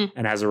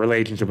and has a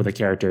relationship with a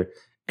character.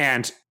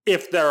 And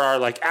if there are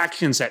like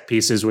action set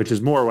pieces, which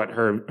is more what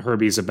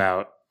Herbie's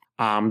about,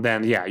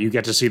 then yeah, you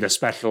get to see the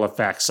special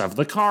effects of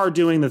the car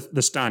doing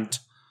the stunt,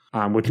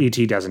 which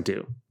E.T. doesn't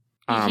do.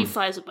 He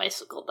flies a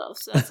bicycle though,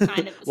 so that's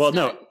kind of a well,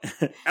 stunt.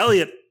 No,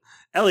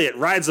 Elliot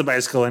rides the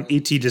bicycle and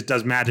E.T. just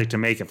does magic to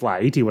make it fly.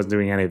 E.T. wasn't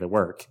doing any of the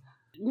work.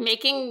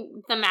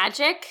 Making the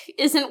magic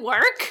isn't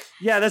work?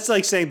 Yeah, that's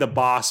like saying the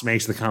boss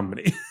makes the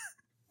company.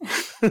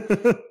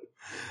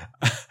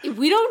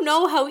 We don't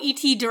know how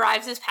E.T.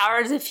 derives his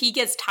powers if he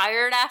gets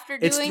tired after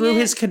doing it. It's through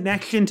his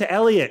connection to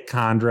Elliot,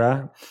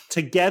 Condra.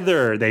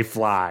 Together they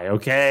fly,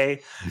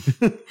 okay?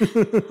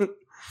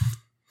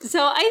 So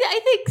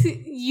I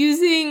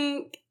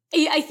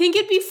think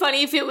it'd be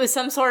funny if it was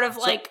some sort of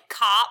like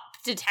cop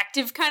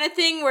detective kind of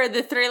thing where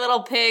the 3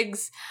 little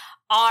pigs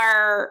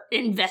are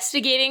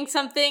investigating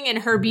something and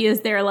Herbie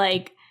is their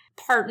like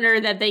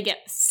partner that they get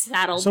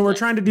saddled So we're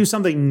trying to do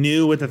something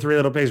new with the 3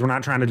 little pigs. We're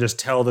not trying to just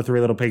tell the 3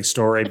 little pigs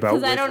story about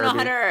because I don't know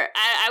how to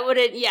I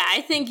wouldn't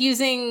I think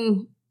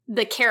using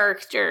the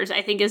characters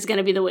I think is going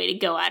to be the way to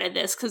go out of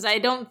this because I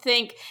don't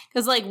think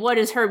because like what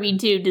does Herbie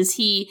do? Does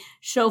he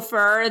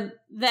chauffeur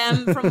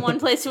them from one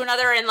place to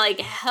another and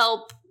like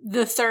help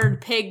the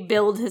 3rd pig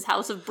build his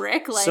house of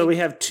brick? Like, so we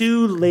have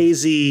 2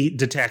 lazy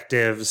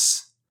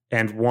detectives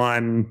and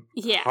one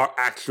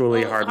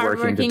actually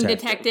hardworking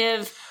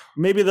detective.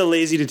 Maybe the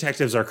lazy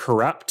detectives are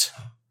corrupt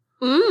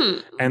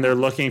and they're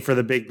looking for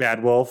the big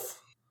bad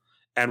wolf.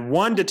 And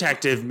one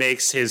detective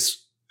makes his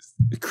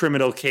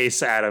criminal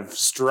case out of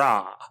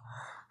straw.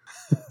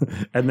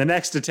 And the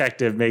next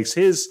detective makes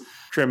his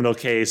criminal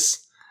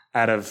case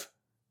out of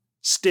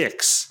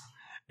sticks.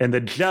 And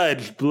the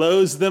judge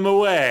blows them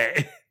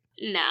away.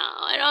 No,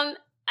 I don't.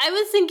 I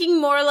was thinking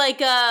more like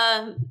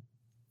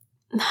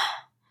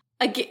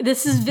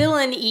this is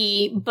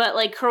villain-y, but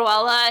like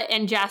Cruella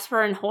and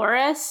Jasper and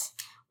Horace,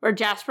 where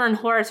Jasper and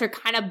Horace are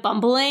kind of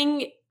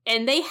bumbling,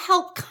 and they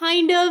help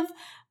kind of,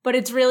 but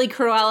it's really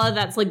Cruella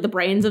that's like the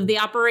brains of the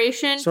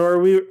operation. So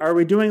are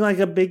we doing like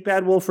a big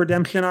bad wolf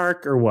redemption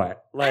arc or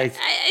what? Like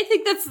I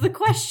think that's the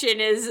question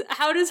is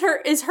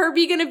is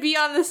Herbie going to be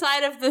on the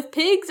side of the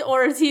pigs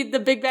or is he the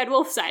big bad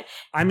wolf side?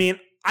 I mean,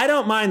 I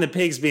don't mind the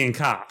pigs being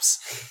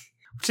cops.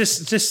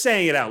 Just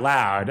saying it out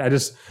loud.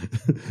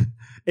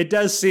 It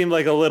does seem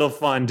like a little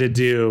fun to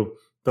do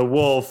the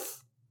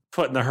wolf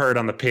putting the hurt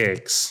on the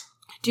pigs.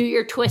 Do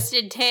your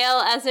twisted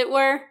tail, as it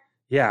were.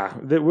 Yeah,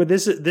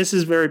 this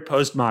is very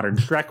postmodern.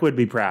 Shrek would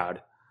be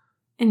proud.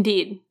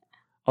 Indeed.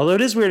 Although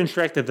it is weird in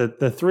Shrek that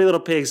the three little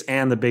pigs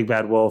and the big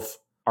bad wolf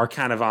are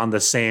kind of on the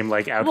same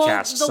like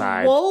outcast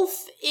side. The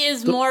wolf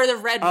is more the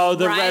Red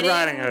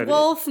Riding Hood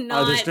wolf.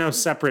 Not there's no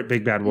separate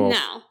big bad wolf.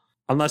 No,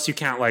 unless you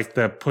count like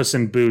the Puss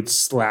in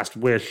Boots Last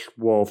Wish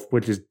wolf,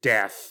 which is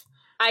death.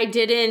 I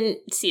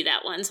didn't see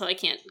that one, so I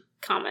can't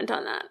comment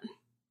on that.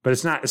 But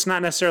it's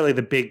not necessarily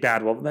the big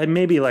bad wolf. They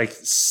maybe like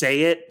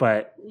say it,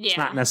 but it's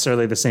not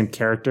necessarily the same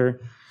character.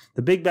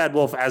 The big bad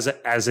wolf as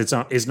its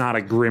own is not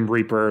a Grim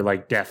Reaper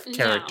like death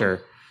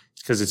character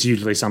because it's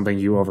usually something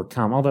you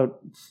overcome. Although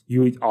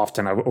you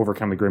often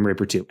overcome the Grim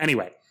Reaper too.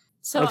 Anyway,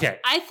 so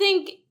I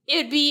think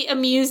it'd be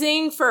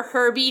amusing for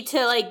Herbie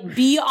to like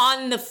be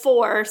on the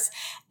force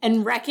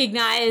and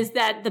recognize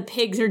that the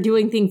pigs are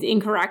doing things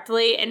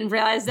incorrectly and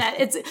realize that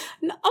it's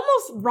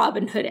almost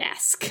Robin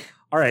Hood-esque.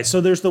 All right,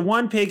 so there's the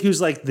one pig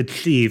who's like the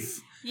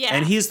chief,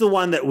 and he's the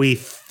one that we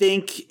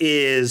think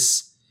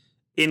is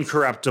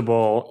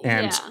incorruptible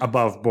and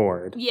above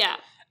board. Yeah.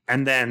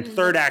 And then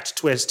third act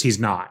twist, he's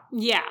not.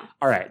 Yeah.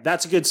 All right,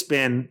 that's a good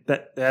spin.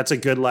 That's a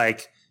good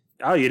like,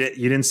 oh, you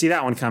didn't see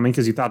that one coming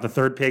because you thought the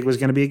third pig was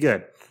going to be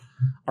good.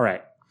 All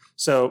right,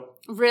 so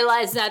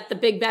realize that the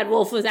big bad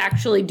wolf was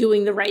actually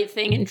doing the right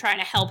thing and trying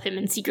to help him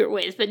in secret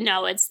ways. But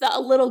no, it's the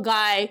little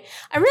guy.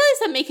 I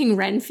realized I'm making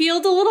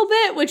Renfield a little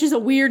bit, which is a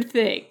weird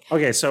thing.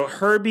 Okay, so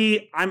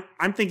Herbie,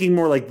 I'm thinking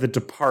more like The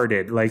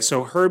Departed. Like,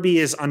 so Herbie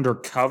is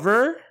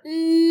undercover?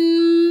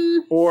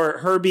 Or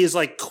Herbie is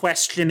like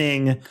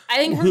questioning. I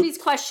think Herbie's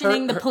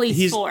questioning the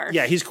police force.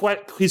 Yeah, he's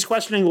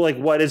questioning like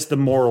what is the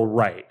moral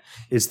right?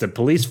 Is the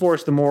police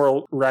force the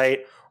moral right?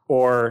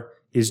 Or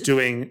is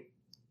doing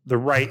the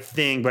right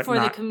thing, but for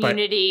not, the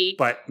community,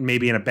 but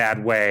maybe in a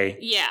bad way.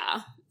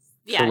 Yeah.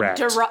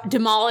 Correct.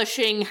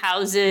 Demolishing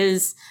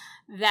houses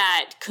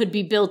that could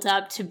be built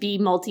up to be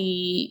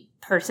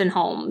multi-person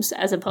homes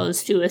as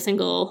opposed to a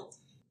single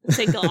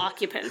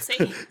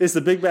occupancy. Is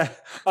the big bad?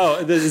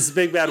 Oh, this is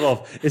Big Bad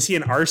Wolf. Is he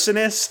an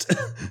arsonist,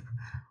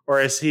 or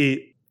is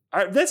he?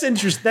 That's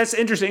interesting. That's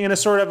interesting in a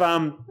sort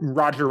of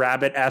Roger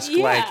Rabbit-esque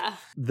like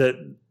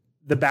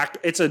the back.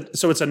 It's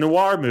a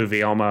noir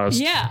movie almost.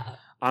 Yeah.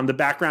 The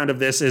background of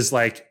this is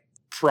like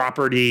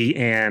property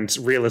and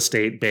real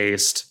estate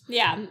based.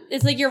 Yeah,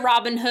 it's like your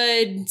Robin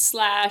Hood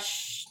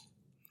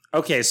 /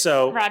 Okay,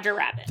 so Roger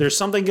Rabbit. There's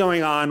something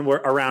going on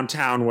around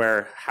town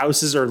where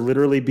houses are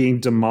literally being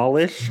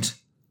demolished.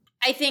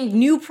 I think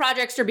new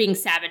projects are being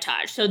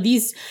sabotaged. So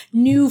these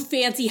new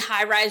fancy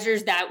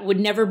high-risers that would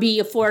never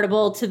be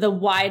affordable to the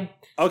wide...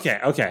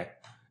 Okay.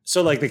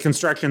 So like the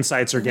construction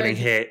sites are getting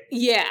hit.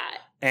 Yeah.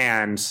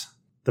 And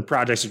the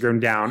projects are going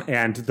down,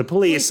 and the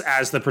police,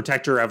 as the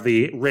protector of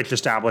the rich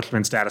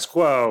establishment status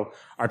quo,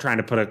 are trying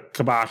to put a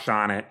kibosh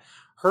on it.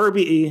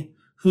 Herbie,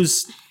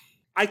 who's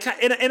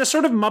in a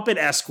sort of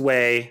Muppet-esque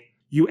way,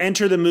 you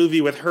enter the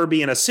movie with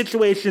Herbie in a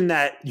situation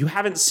that you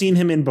haven't seen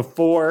him in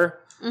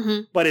before,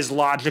 but is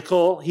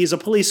logical. He's a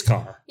police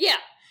car. Yeah.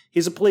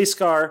 He's a police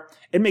car.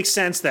 It makes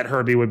sense that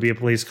Herbie would be a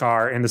police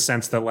car in the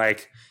sense that,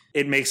 like,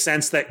 it makes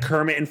sense that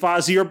Kermit and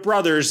Fozzie are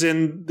brothers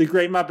in The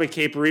Great Muppet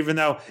Caper, even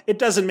though it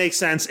doesn't make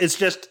sense. It's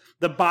just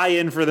the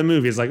buy-in for the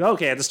movie. It's like,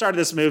 okay, at the start of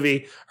this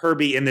movie,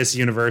 Herbie in this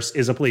universe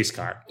is a police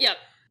car. Yep.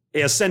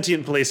 A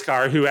sentient police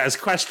car who has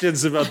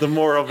questions about the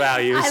moral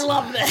values. I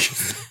love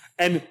this.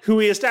 And who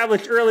we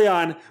established early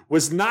on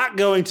was not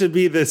going to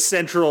be the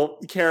central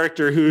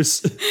character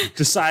who's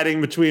deciding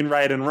between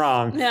right and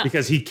wrong,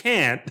 because he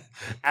can't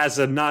as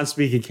a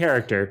non-speaking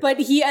character. But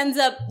he ends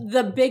up,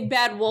 the big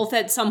bad wolf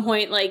at some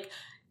point, like,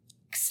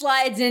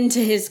 slides into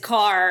his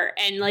car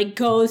and like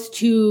goes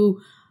to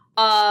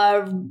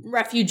a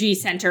refugee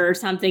center or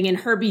something, and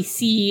Herbie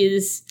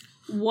sees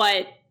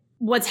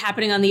what's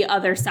happening on the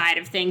other side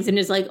of things and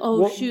is like,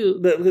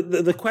 shoot.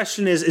 The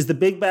question is the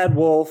big bad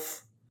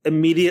wolf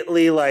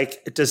immediately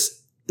like,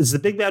 does the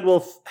big bad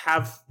wolf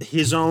have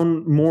his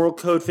own moral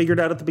code figured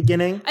out at the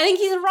beginning? I think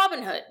he's a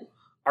Robin Hood.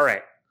 All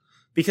right.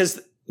 Because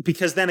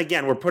then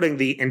again, we're putting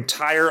the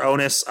entire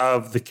onus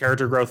of the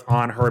character growth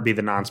on Herbie,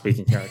 the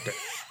non-speaking character.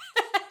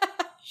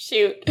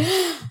 Shoot.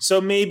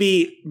 So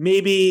maybe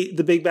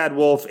the big bad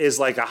wolf is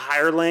like a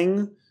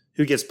hireling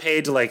who gets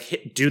paid to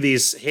like do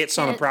these hits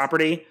on the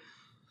property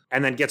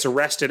and then gets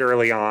arrested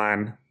early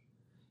on.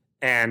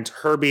 And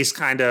Herbie's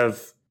kind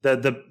of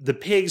the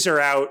pigs are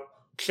out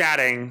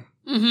chatting.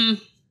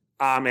 Mm-hmm.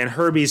 And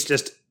Herbie's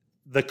just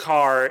the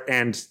car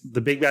and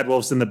the big bad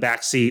wolf's in the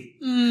back seat.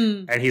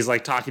 And he's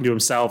like talking to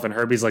himself and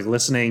Herbie's like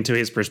listening to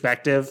his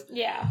perspective.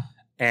 Yeah.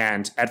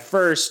 And at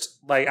first,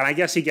 like, and I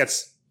guess he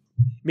gets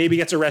maybe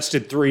gets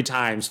arrested 3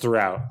 times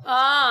throughout.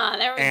 Ah,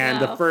 there we go.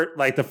 And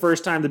the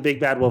first time the big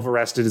bad wolf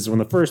arrested is when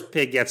the first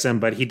pig gets him,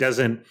 but he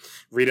doesn't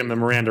read him the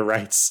Miranda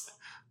rights.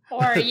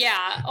 Or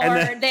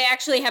they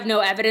actually have no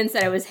evidence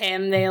that it was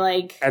him. They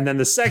like. And then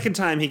the second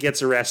time he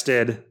gets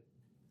arrested,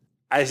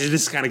 this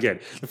is kind of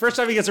good. The first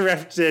time he gets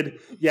arrested,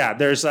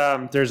 there's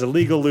a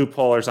legal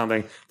loophole or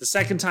something. The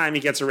second time he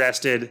gets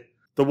arrested,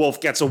 the wolf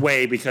gets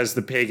away because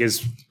the pig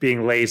is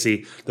being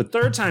lazy. The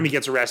third time he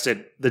gets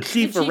arrested, the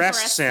chief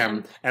arrests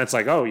him, and it's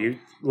like, oh, you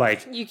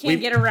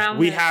can't get around.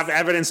 We have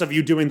evidence of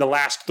you doing the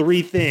last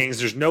 3 things.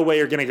 There's no way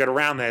you're going to get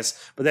around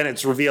this. But then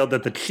it's revealed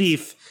that the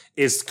chief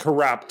is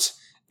corrupt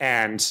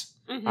and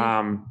has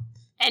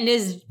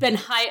been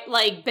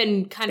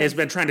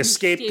trying to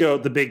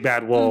scapegoat the big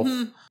bad wolf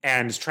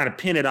and is trying to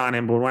pin it on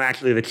him, but when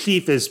actually the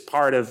chief is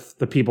part of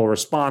the people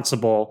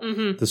responsible,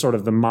 the sort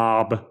of the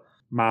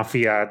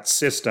mafia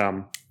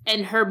system.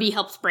 And Herbie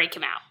helps break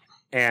him out.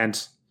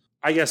 And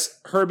I guess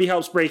Herbie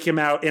helps break him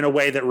out in a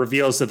way that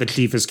reveals that the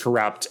chief is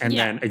corrupt and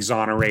then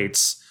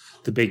exonerates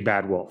the big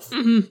bad wolf.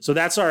 So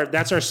that's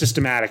our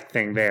systematic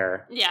thing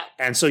there. Yeah.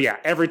 And so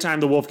every time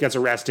the wolf gets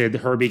arrested,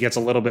 Herbie gets a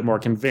little bit more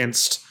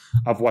convinced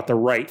of what the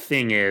right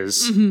thing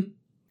is.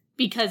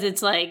 Because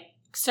it's like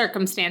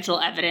circumstantial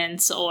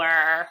evidence or...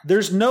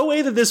 There's no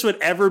way that this would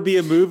ever be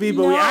a movie,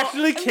 but we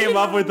actually came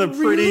up with a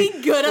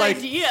pretty good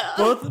idea.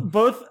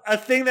 Both a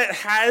thing that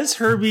has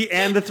Herbie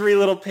and the 3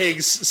 little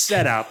pigs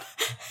set up.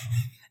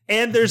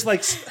 And there's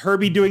like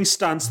Herbie doing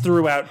stunts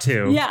throughout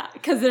too. Yeah,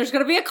 because there's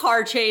going to be a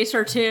car chase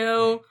or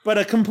 2. But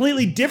a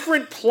completely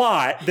different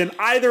plot than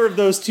either of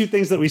those 2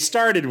 things that we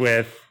started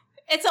with.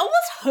 It's almost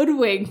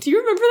Hoodwinked. Do you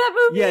remember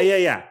that movie?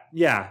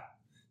 Yeah.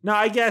 No,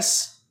 I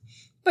guess...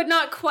 But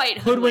not quite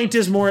Hoodwinked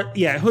is more...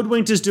 Yeah,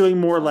 Hoodwinked is doing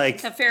more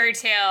like... A fairy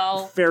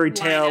tale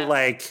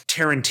like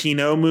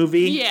Tarantino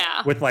movie.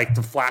 Yeah. With like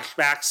the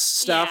flashbacks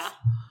stuff.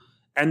 Yeah.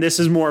 And this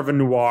is more of a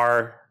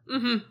noir...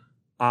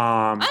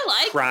 I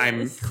like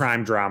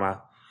crime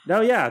drama.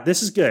 No,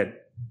 this is good.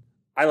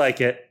 I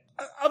like it.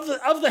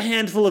 Of the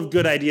handful of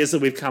good ideas that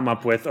we've come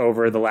up with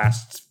over the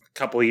last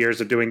couple of years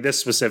of doing this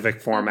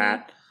specific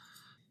format,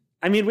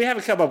 I mean, we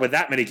haven't come up with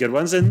that many good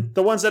ones, and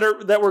the ones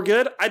that were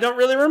good, I don't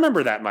really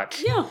remember that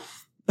much. Yeah.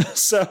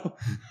 So,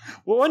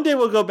 one day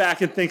we'll go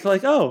back and think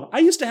like, oh, I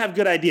used to have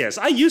good ideas.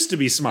 I used to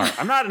be smart.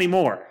 I'm not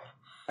anymore.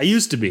 I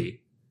used to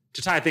be.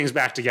 To tie things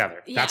back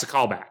together. Yeah. That's a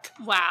callback.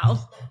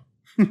 Wow.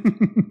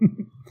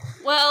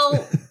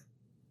 Well,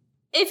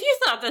 if you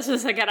thought this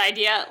was a good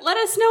idea, let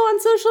us know on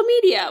social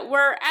media.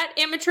 We're at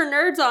Amateur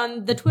Nerds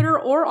on the Twitter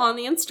or on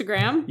the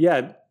Instagram.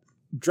 Yeah,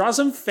 draw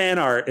some fan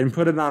art and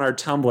put it on our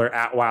Tumblr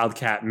at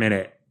Wildcat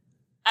Minute.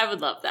 I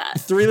would love that.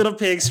 3 little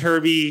pigs,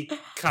 Herbie,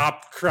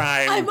 cop,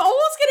 crime. I'm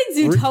almost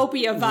getting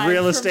Zootopia vibes.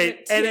 Real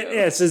estate, and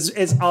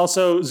it's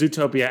also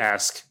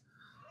Zootopia-esque.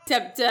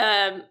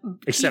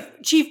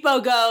 Except Chief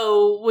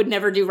Bogo would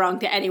never do wrong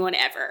to anyone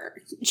ever.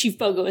 Chief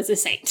Bogo is a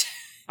saint.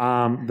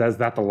 Is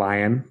that the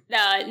lion?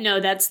 No,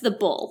 that's the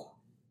bull.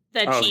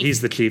 The chief.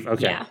 He's the chief.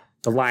 Okay. Yeah.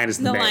 The lion is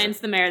the mayor. The lion's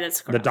the mayor.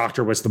 That's correct. The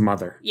doctor was the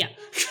mother. Yeah.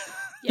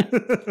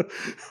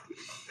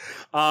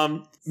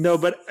 No,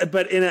 but I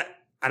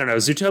don't know.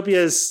 Zootopia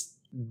is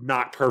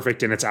not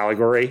perfect in its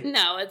allegory.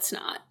 No, it's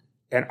not.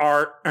 And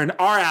our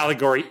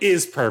allegory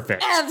is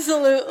perfect.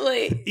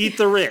 Absolutely. Eat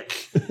the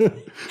Rick.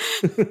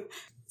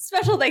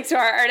 Special thanks to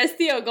our artist,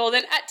 Theo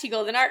Golden, at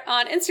TGoldenArt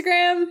on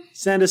Instagram.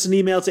 Send us an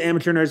email to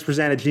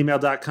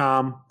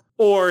amateurnerdspresent@gmail.com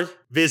or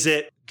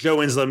visit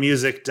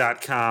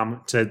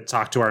joewinslowmusic.com to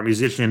talk to our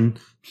musician,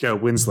 Joe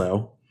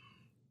Winslow.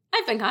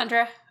 I've been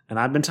Condra. And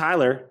I've been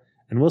Tyler.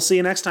 And we'll see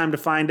you next time to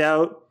find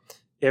out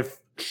if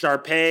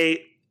Sharpay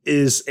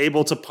is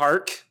able to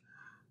park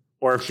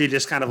or if she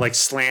just kind of like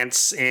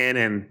slants in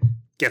and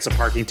gets a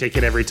parking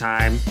ticket every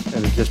time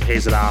and just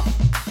pays it off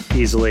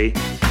easily.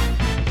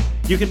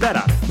 You can bet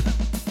on it.